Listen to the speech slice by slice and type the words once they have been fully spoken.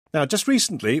Now, just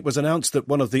recently it was announced that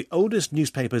one of the oldest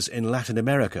newspapers in Latin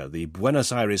America, the Buenos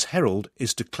Aires Herald,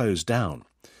 is to close down.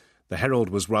 The Herald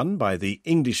was run by the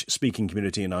English-speaking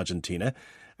community in Argentina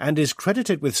and is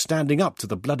credited with standing up to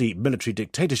the bloody military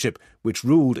dictatorship which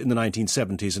ruled in the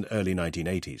 1970s and early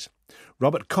 1980s.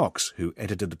 Robert Cox, who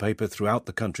edited the paper throughout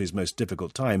the country's most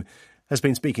difficult time, has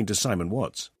been speaking to Simon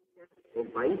Watts.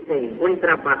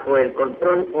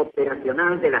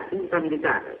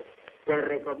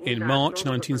 In March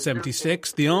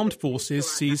 1976, the armed forces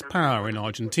seized power in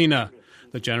Argentina.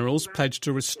 The generals pledged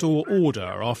to restore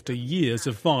order after years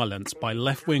of violence by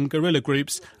left-wing guerrilla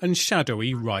groups and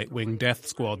shadowy right-wing death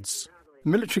squads. The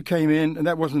military came in, and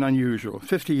that wasn't unusual.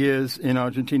 50 years in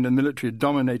Argentina, the military had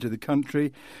dominated the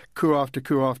country, coup after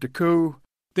coup after coup.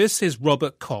 This is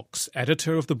Robert Cox,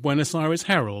 editor of the Buenos Aires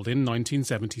Herald in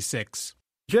 1976.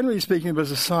 Generally speaking, it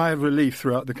was a sigh of relief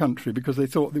throughout the country because they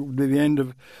thought it would be the end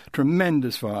of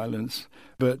tremendous violence.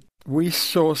 But we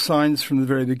saw signs from the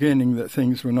very beginning that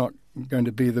things were not going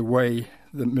to be the way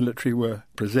the military were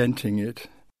presenting it.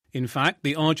 In fact,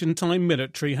 the Argentine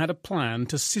military had a plan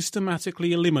to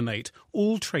systematically eliminate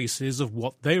all traces of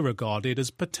what they regarded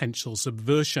as potential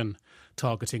subversion,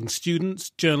 targeting students,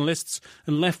 journalists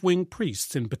and left-wing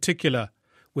priests in particular.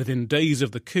 Within days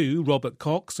of the coup, Robert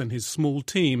Cox and his small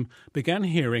team began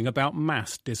hearing about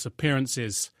mass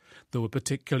disappearances. There were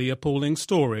particularly appalling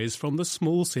stories from the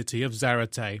small city of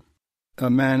Zarate. A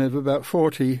man of about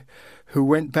 40 who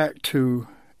went back to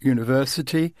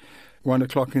university. 1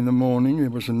 o'clock in the morning, there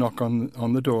was a knock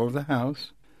on the door of the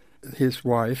house. His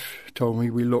wife told me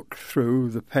we looked through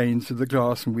the panes of the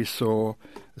glass and we saw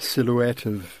a silhouette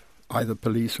of either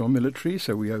police or military,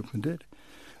 so we opened it.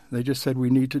 They just said we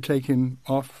need to take him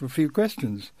off for a few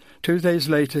questions. 2 days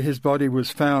later, his body was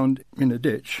found in a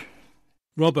ditch.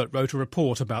 Robert wrote a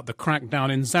report about the crackdown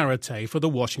in Zarate for the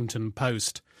Washington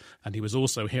Post, and he was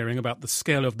also hearing about the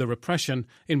scale of the repression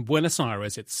in Buenos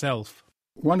Aires itself.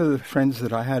 One of the friends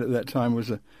that I had at that time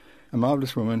was a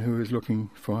marvellous woman who was looking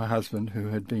for her husband who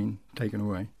had been taken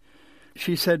away.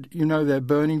 She said, they're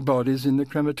burning bodies in the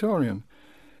crematorium.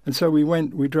 And so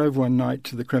we drove one night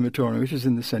to the crematorium, which is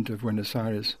in the centre of Buenos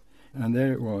Aires, and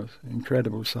there it was,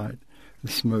 incredible sight,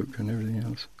 the smoke and everything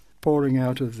else, pouring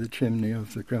out of the chimney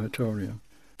of the crematorium.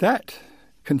 That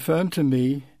confirmed to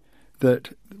me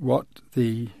that what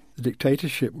the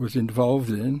dictatorship was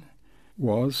involved in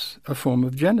was a form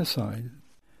of genocide.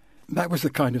 That was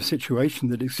the kind of situation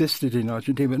that existed in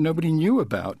Argentina, but nobody knew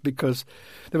about because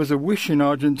there was a wish in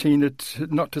Argentina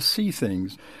not to see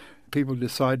things. People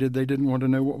decided they didn't want to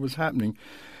know what was happening.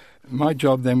 My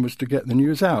job then was to get the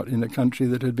news out in a country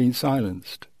that had been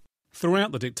silenced.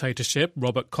 Throughout the dictatorship,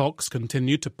 Robert Cox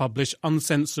continued to publish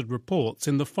uncensored reports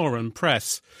in the foreign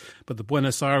press, but the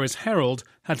Buenos Aires Herald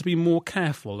had to be more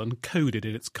careful and coded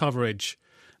in its coverage.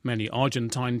 Many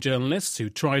Argentine journalists who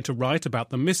tried to write about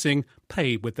the missing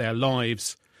paid with their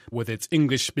lives. With its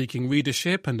English-speaking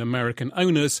readership and American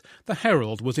owners, the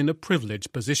Herald was in a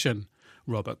privileged position.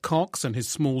 Robert Cox and his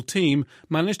small team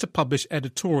managed to publish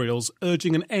editorials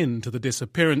urging an end to the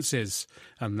disappearances,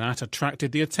 and that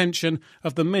attracted the attention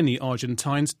of the many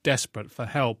Argentines desperate for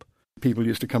help. People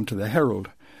used to come to the Herald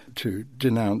to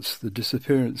denounce the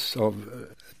disappearance of a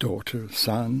daughter,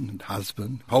 son,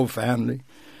 husband, whole family.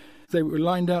 They were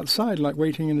lined outside like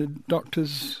waiting in a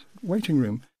doctor's waiting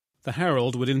room. The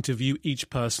Herald would interview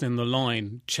each person in the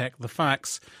line, check the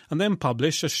facts, and then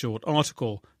publish a short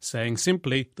article saying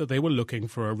simply that they were looking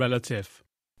for a relative.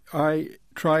 I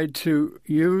tried to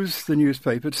use the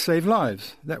newspaper to save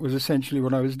lives. That was essentially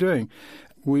what I was doing.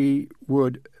 We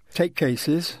would take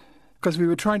cases because we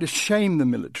were trying to shame the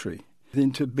military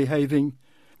into behaving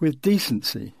with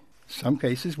decency. Some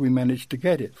cases we managed to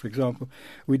get it. For example,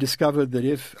 we discovered that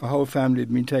if a whole family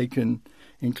had been taken,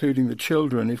 including the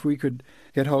children, if we could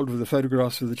get hold of the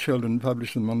photographs of the children and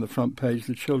publish them on the front page,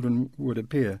 the children would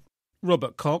appear.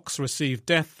 Robert Cox received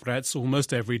death threats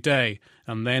almost every day,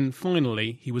 and then,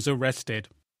 finally, he was arrested.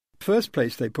 The first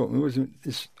place they put me was in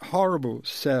this horrible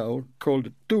cell called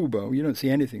a tubo. You don't see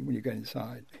anything when you get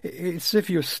inside. It's as if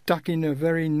you're stuck in a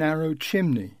very narrow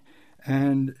chimney.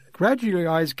 And gradually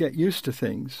eyes get used to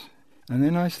things. And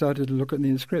then I started to look at the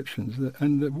inscriptions,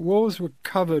 and the walls were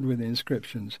covered with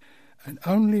inscriptions. And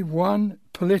only one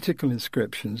political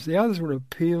inscriptions. The others were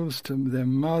appeals to their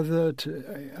mother.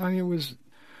 It was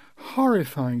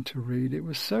horrifying to read. It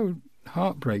was so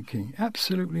heartbreaking,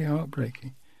 absolutely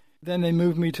heartbreaking. Then they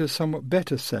moved me to a somewhat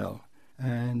better cell,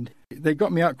 and they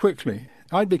got me out quickly.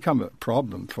 I'd become a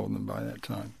problem for them by that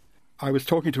time. I was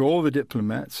talking to all the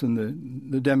diplomats,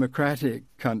 and the democratic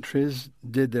countries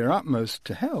did their utmost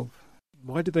to help.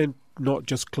 Why did they not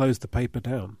just close the paper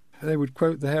down? They would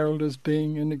quote the Herald as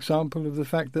being an example of the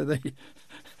fact that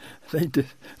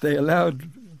they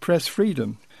allowed press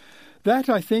freedom. That,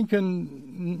 I think,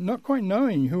 and not quite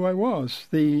knowing who I was.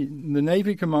 The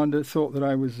Navy commander thought that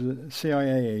I was a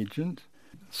CIA agent,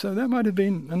 so that might have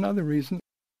been another reason.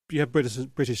 You have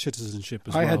British citizenship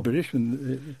as well. I had British,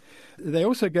 and they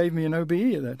also gave me an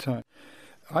OBE at that time.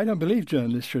 I don't believe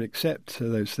journalists should accept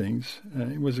those things.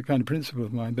 It was a kind of principle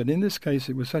of mine. But in this case,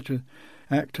 it was such an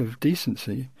act of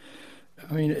decency.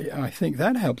 I mean, I think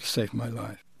that helped save my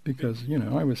life because,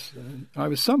 I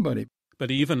was somebody. But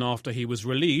even after he was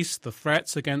released, the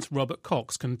threats against Robert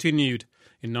Cox continued.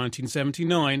 In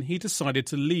 1979, he decided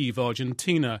to leave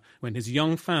Argentina when his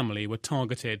young family were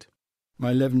targeted.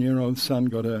 My 11-year-old son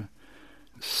got a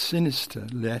sinister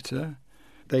letter.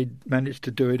 They managed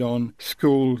to do it on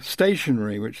school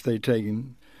stationery, which they'd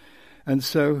taken. And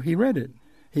so he read it.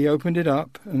 He opened it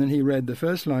up, and then he read the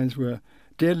first lines were,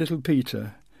 "Dear little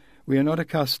Peter, we are not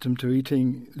accustomed to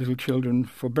eating little children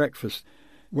for breakfast."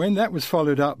 When that was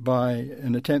followed up by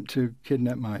an attempt to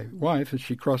kidnap my wife as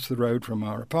she crossed the road from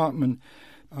our apartment,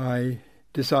 I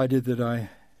decided that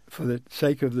for the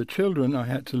sake of the children, I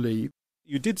had to leave.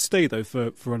 You did stay, though,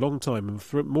 for a long time, and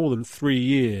for more than 3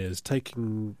 years,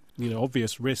 taking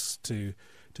obvious risks to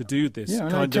do this kind of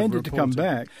reporting. I intended to come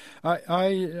back.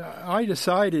 I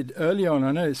decided early on,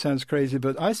 I know it sounds crazy,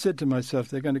 but I said to myself,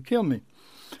 they're going to kill me.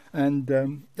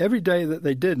 And every day that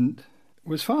they didn't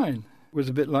was fine. It was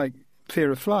a bit like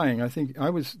fear of flying. I think I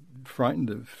was frightened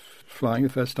of flying the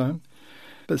first time,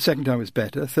 but the second time was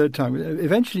better. Third time,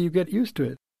 eventually you get used to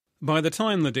it. By the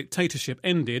time the dictatorship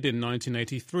ended in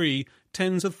 1983,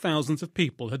 tens of thousands of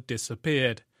people had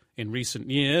disappeared. In recent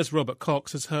years, Robert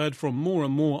Cox has heard from more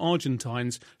and more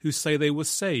Argentines who say they were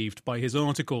saved by his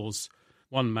articles.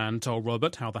 One man told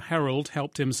Robert how the Herald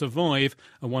helped him survive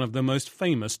at one of the most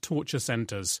famous torture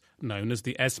centres, known as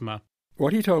the ESMA.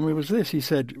 What he told me was this. He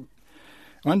said,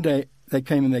 one day they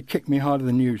came and they kicked me harder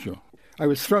than usual. I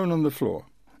was thrown on the floor,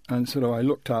 and so I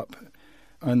looked up,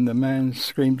 and the man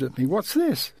screamed at me, "What's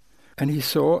this?" And he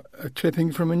saw a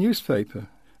clipping from a newspaper,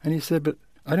 and he said, "But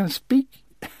I don't speak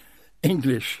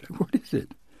English. What is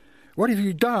it? What have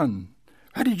you done?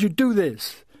 How did you do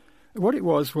this?" What it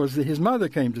was that his mother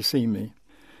came to see me.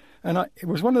 And it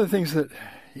was one of the things that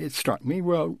it struck me.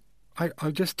 Well,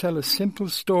 I'll just tell a simple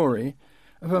story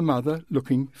of a mother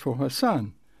looking for her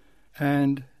son.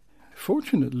 And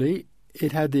fortunately,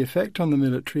 it had the effect on the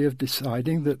military of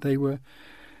deciding that they were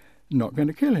not going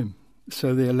to kill him.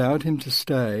 So they allowed him to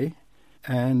stay,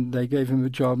 and they gave him a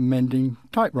job mending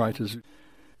typewriters.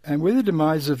 And with the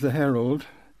demise of the Herald,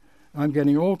 I'm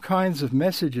getting all kinds of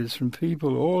messages from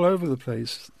people all over the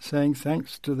place saying,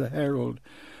 thanks to the Herald,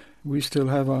 we still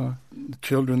have our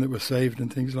children that were saved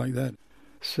and things like that.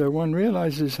 So one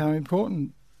realizes how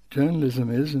important journalism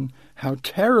is and how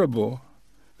terrible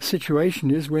the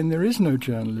situation is when there is no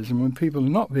journalism, when people are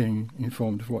not being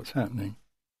informed of what's happening.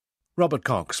 Robert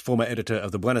Cox, former editor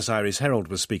of the Buenos Aires Herald,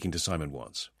 was speaking to Simon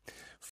Watts.